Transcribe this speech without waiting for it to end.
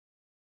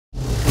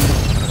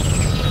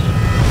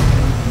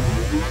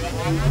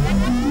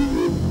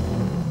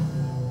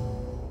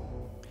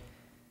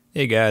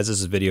Hey guys, this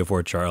is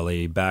VideoFort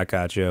Charlie back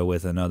at you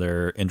with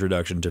another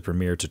Introduction to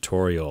Premiere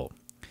tutorial.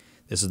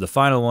 This is the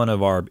final one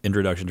of our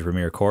Introduction to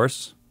Premiere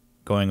course,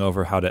 going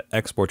over how to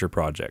export your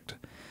project.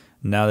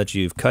 Now that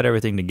you've cut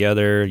everything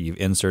together, you've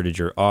inserted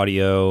your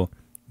audio,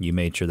 you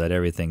made sure that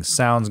everything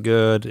sounds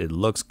good, it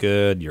looks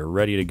good, you're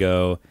ready to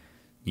go.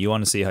 You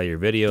want to see how your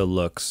video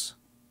looks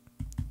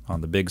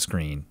on the big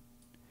screen.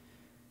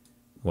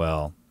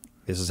 Well,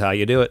 this is how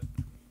you do it.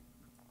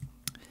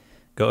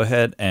 Go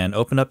ahead and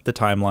open up the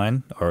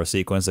timeline or a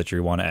sequence that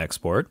you want to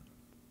export.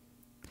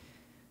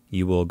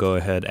 You will go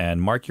ahead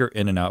and mark your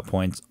in and out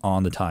points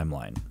on the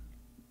timeline,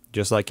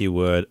 just like you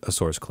would a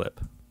source clip.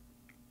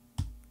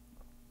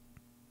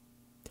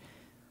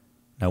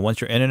 Now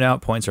once your in and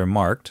out points are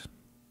marked,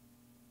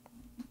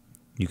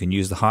 you can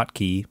use the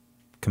hotkey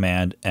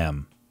Command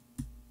M.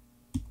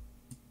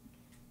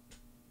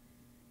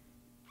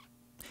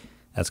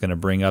 That's going to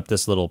bring up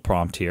this little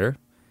prompt here.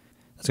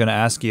 It's going to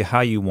ask you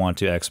how you want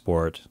to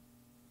export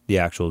the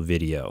actual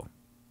video.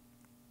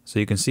 So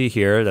you can see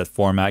here that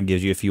format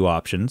gives you a few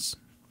options.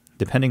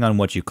 Depending on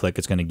what you click,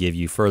 it's going to give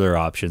you further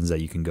options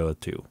that you can go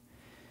to.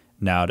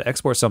 Now to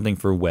export something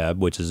for web,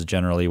 which is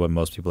generally what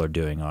most people are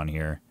doing on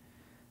here,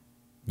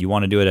 you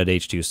want to do it at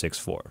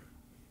H.264.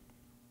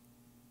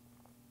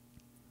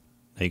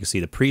 Now you can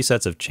see the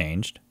presets have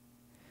changed.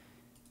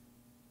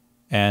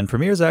 And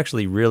Premiere is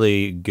actually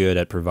really good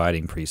at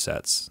providing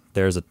presets.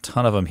 There's a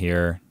ton of them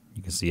here.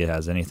 You can see it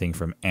has anything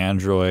from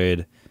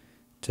Android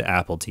to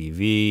Apple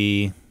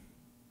TV.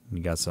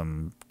 You got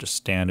some just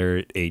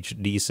standard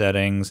HD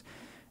settings.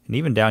 And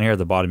even down here at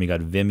the bottom, you got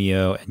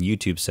Vimeo and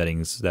YouTube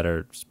settings that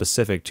are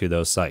specific to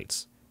those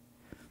sites.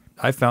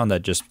 I found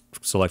that just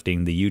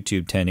selecting the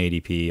YouTube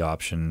 1080p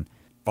option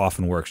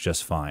often works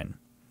just fine.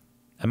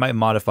 I might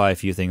modify a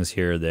few things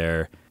here or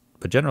there,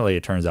 but generally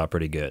it turns out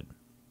pretty good.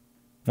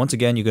 Once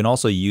again, you can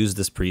also use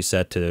this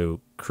preset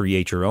to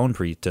create your own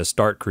to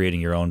start creating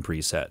your own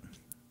preset.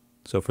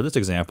 So for this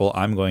example,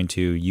 I'm going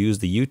to use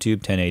the YouTube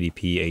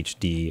 1080p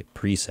HD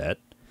preset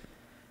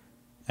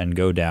and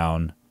go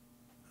down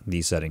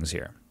these settings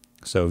here.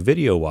 So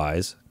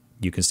video-wise,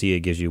 you can see it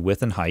gives you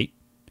width and height.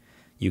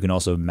 You can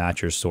also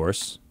match your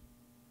source.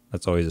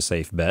 That's always a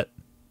safe bet.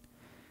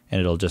 And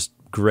it'll just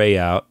gray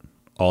out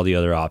all the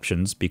other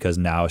options because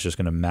now it's just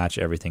going to match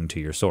everything to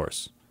your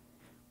source.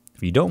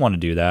 If you don't want to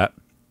do that,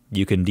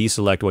 you can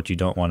deselect what you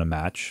don't want to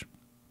match,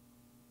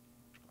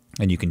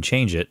 and you can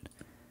change it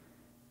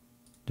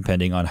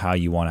depending on how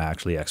you want to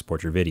actually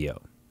export your video.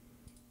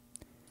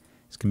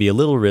 This can be a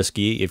little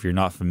risky if you're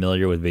not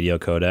familiar with video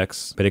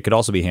codecs, but it could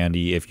also be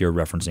handy if you're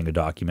referencing a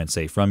document,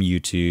 say from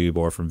YouTube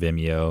or from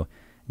Vimeo,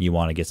 and you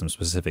want to get some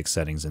specific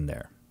settings in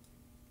there.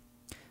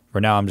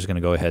 For now, I'm just going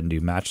to go ahead and do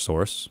match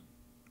source.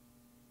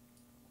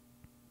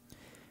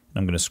 And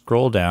I'm going to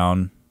scroll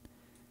down,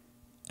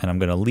 and I'm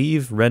going to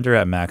leave render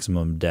at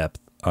maximum depth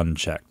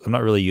unchecked. I'm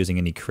not really using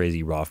any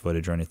crazy raw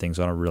footage or anything,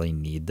 so I don't really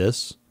need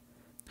this.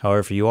 However,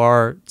 if you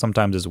are,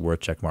 sometimes it's worth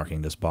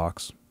checkmarking this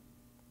box.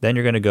 Then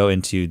you're going to go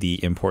into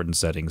the important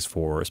settings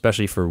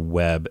especially for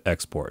web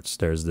exports.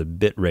 There's the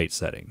bitrate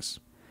settings.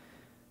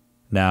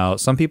 Now,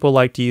 some people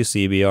like to use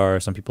CBR,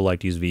 some people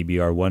like to use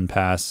VBR 1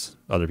 pass,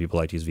 other people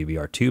like to use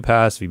VBR 2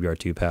 pass. VBR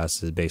 2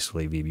 pass is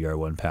basically VBR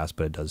 1 pass,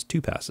 but it does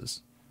 2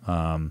 passes.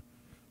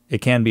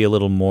 It can be a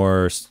little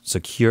more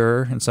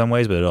secure in some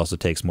ways, but it also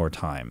takes more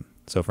time.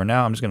 So for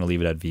now, I'm just going to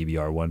leave it at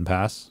VBR 1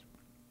 pass.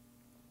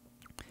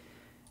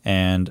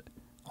 And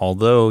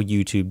although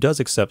YouTube does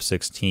accept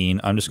 16,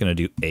 I'm just going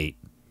to do 8.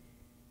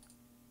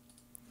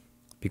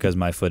 Because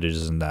my footage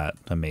isn't that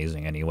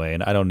amazing anyway,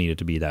 and I don't need it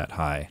to be that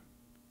high.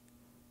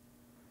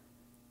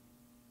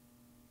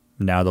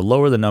 Now, the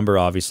lower the number,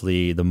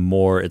 obviously, the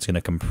more it's going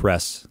to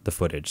compress the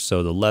footage.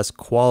 So the less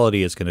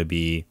quality it's going to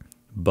be,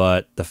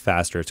 but the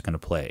faster it's going to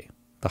play.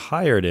 The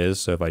higher it is,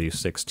 so if I do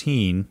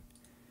 16,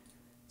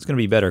 it's going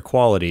to be better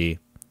quality,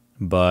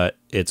 but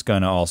it's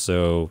going to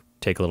also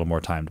take a little more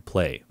time to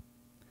play.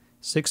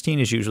 16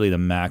 is usually the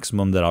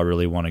maximum that I'll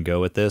really want to go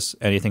with this.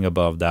 Anything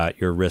above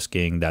that, you're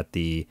risking that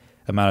the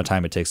amount of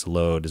time it takes to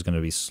load is going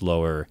to be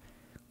slower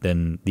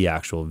than the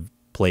actual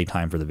play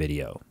time for the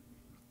video.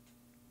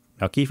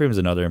 Now, keyframe is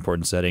another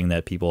important setting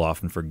that people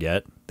often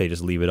forget. They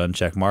just leave it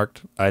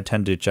uncheckmarked. I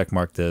tend to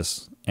checkmark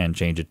this and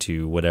change it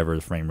to whatever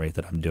the frame rate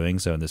that I'm doing,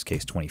 so in this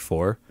case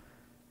 24.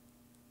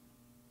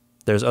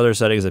 There's other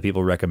settings that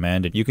people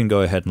recommend, and you can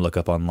go ahead and look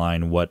up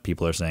online what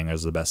people are saying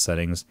as the best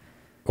settings,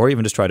 or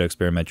even just try to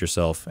experiment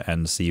yourself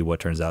and see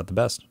what turns out the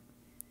best.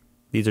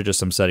 These are just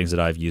some settings that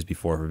I've used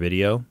before for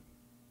video.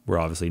 We're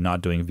obviously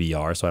not doing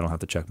VR, so I don't have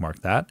to check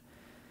mark that.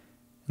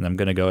 And I'm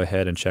going to go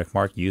ahead and check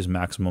mark use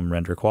maximum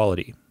render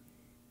quality.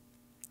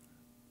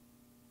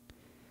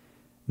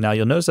 Now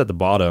you'll notice at the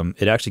bottom,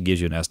 it actually gives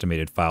you an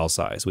estimated file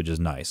size, which is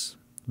nice,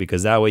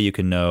 because that way you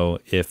can know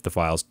if the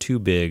file's too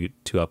big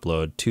to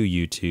upload to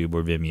YouTube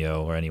or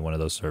Vimeo or any one of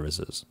those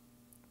services.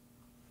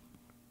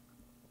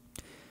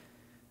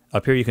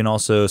 Up here you can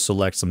also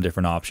select some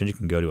different options. You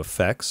can go to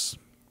effects.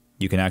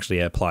 You can actually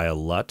apply a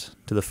LUT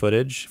to the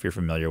footage if you're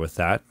familiar with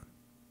that.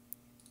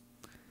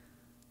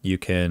 You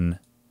can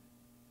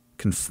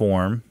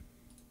conform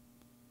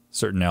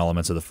certain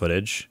elements of the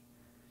footage.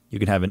 You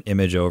can have an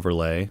image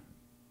overlay.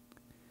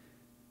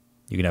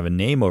 You can have a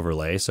name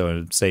overlay.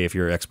 So say if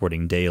you're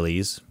exporting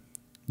dailies,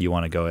 you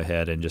want to go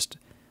ahead and just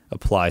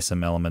apply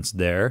some elements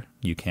there.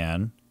 You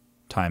can.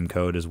 Time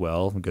code as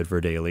well, good for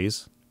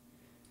dailies.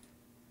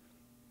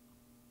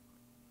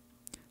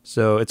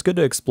 So it's good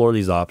to explore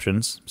these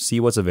options, see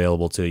what's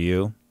available to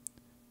you.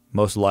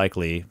 Most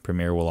likely,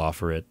 Premiere will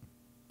offer it.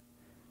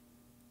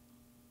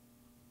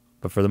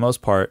 But for the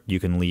most part, you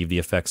can leave the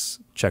effects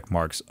check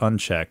marks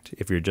unchecked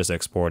if you're just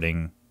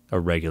exporting a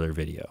regular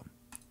video.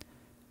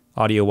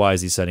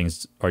 Audio-wise, these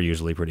settings are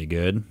usually pretty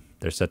good.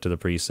 They're set to the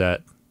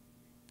preset,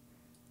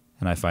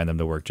 and I find them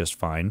to work just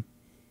fine.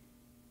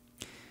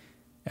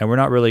 And we're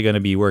not really going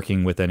to be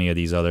working with any of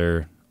these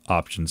other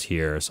options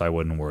here, so I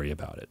wouldn't worry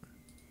about it.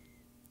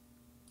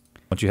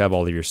 Once you have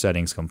all of your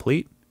settings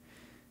complete,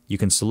 you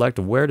can select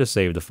where to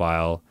save the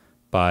file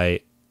by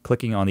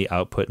clicking on the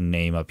output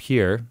name up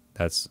here,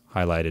 that's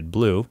highlighted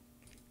blue,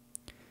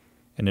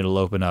 and it'll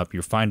open up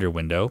your Finder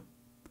window.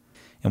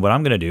 And what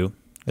I'm going to do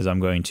is I'm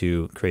going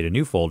to create a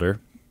new folder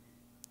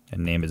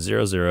and name it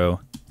 00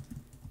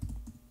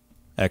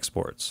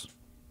 exports.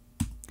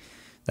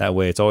 That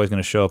way it's always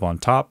going to show up on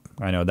top.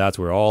 I know that's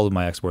where all of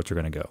my exports are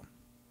going to go.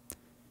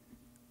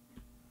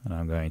 And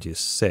I'm going to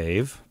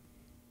save.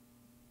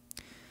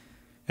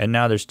 And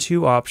now there's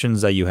two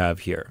options that you have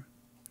here.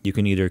 You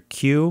can either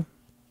queue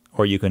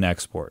or you can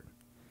export.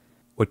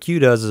 What queue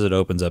does is it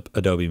opens up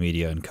Adobe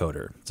Media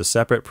Encoder. It's a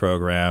separate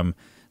program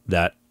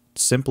that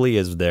simply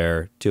is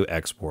there to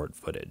export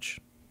footage.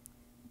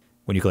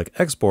 When you click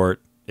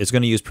export, it's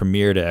going to use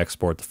Premiere to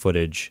export the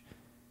footage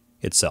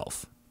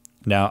itself.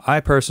 Now, I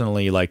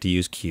personally like to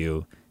use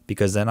queue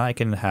because then I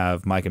can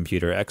have my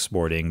computer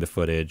exporting the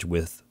footage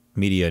with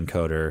Media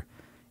Encoder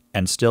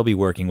and still be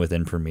working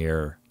within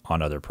Premiere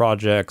on other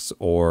projects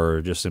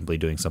or just simply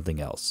doing something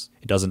else.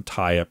 It doesn't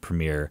tie up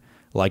Premiere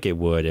like it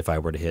would if I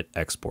were to hit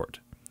export.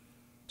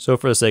 So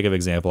for the sake of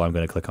example, I'm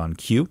going to click on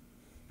queue.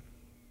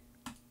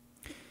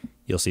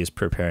 You'll see it's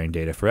preparing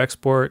data for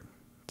export.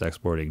 It's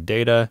exporting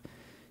data.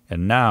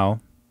 And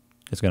now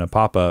it's going to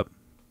pop up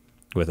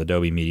with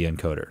Adobe Media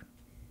Encoder.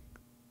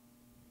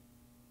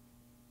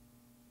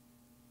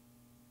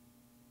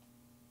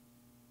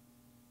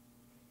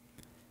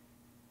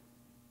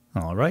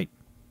 All right.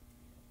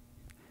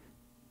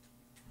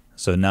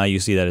 So now you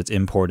see that it's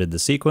imported the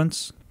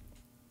sequence.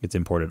 It's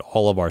imported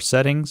all of our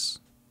settings.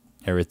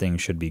 Everything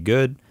should be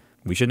good.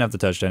 We shouldn't have to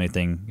touch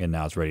anything, and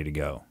now it's ready to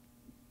go.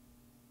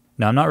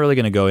 Now, I'm not really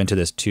going to go into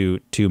this too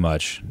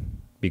much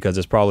because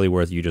it's probably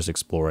worth you just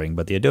exploring,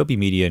 but the Adobe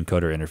Media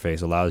Encoder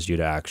interface allows you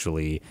to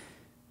actually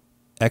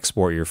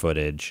export your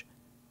footage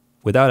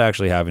without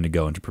actually having to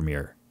go into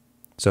Premiere.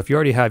 So if you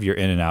already have your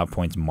in and out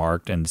points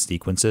marked and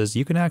sequences,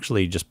 you can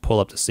actually just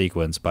pull up the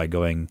sequence by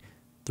going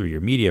through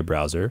your media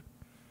browser,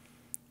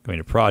 going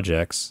to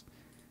projects,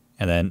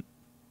 and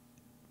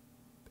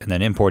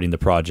then importing the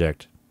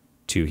project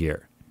to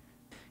here.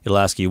 It'll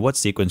ask you what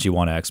sequence you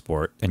want to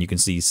export, and you can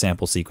see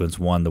sample sequence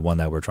 1, the one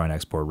that we're trying to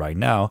export right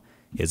now,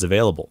 is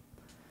available.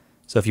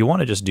 So if you want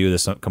to just do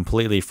this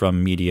completely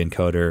from Media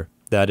Encoder,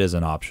 that is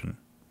an option.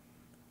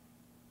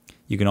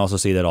 You can also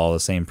see that all the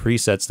same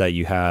presets that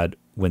you had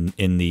when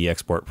in the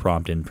export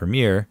prompt in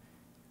Premiere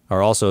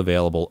are also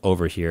available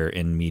over here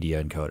in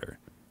Media Encoder.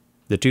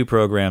 The two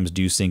programs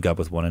do sync up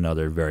with one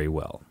another very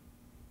well.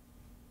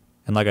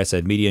 And like I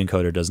said, Media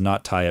Encoder does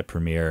not tie up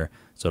Premiere,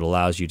 so it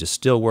allows you to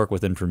still work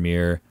within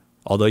Premiere,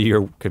 although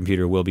your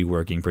computer will be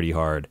working pretty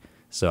hard.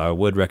 So I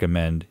would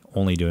recommend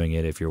only doing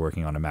it if you're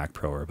working on a Mac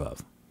Pro or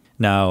above.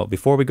 Now,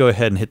 before we go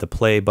ahead and hit the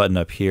play button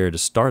up here to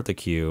start the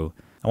queue,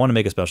 I want to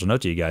make a special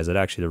note to you guys that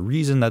actually the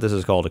reason that this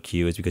is called a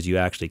queue is because you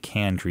actually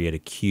can create a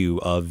queue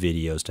of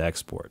videos to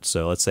export.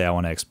 So let's say I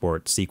want to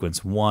export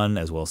sequence 1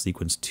 as well as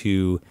sequence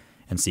 2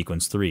 and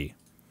sequence 3.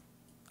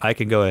 I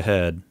can go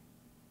ahead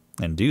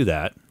and do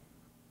that.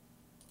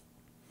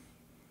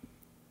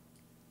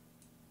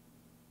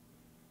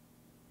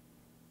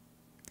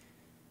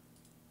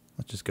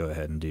 Let's just go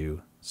ahead and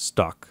do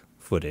stock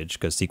footage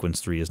because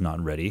sequence 3 is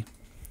not ready.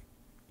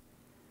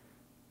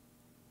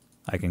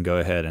 I can go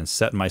ahead and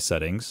set my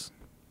settings.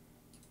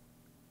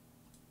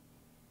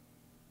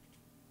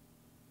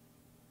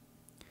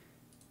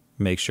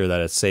 Make sure that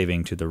it's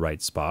saving to the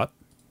right spot.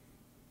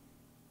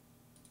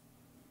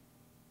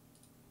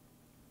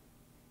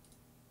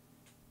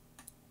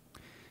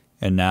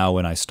 And now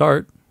when I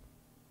start,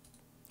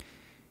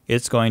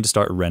 it's going to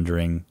start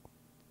rendering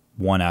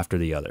one after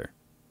the other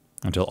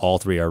until all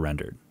three are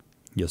rendered.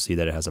 You'll see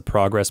that it has a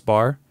progress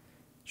bar,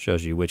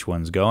 shows you which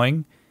one's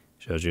going,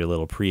 shows you a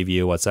little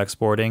preview of what's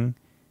exporting,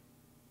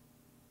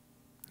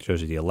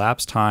 shows you the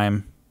elapsed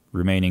time,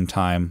 remaining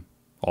time,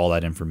 all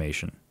that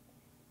information.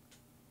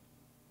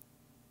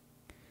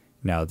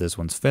 Now that this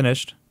one's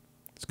finished,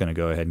 it's going to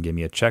go ahead and give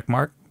me a check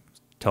mark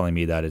telling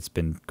me that it's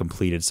been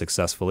completed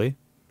successfully,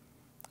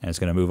 and it's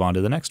going to move on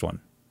to the next one.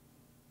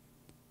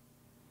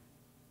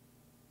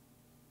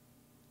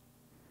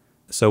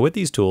 So with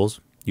these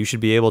tools, you should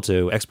be able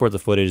to export the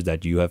footage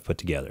that you have put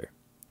together.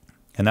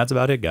 And that's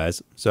about it,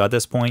 guys. So at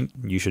this point,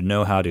 you should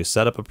know how to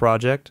set up a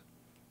project,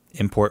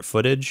 import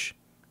footage,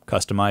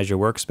 customize your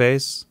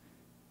workspace,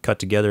 cut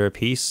together a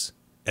piece,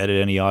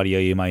 edit any audio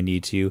you might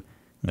need to,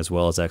 as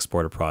well as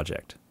export a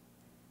project.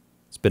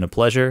 It's been a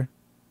pleasure.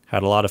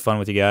 Had a lot of fun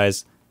with you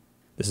guys.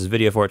 This is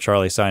VideoFort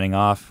Charlie signing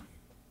off.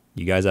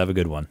 You guys have a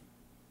good one.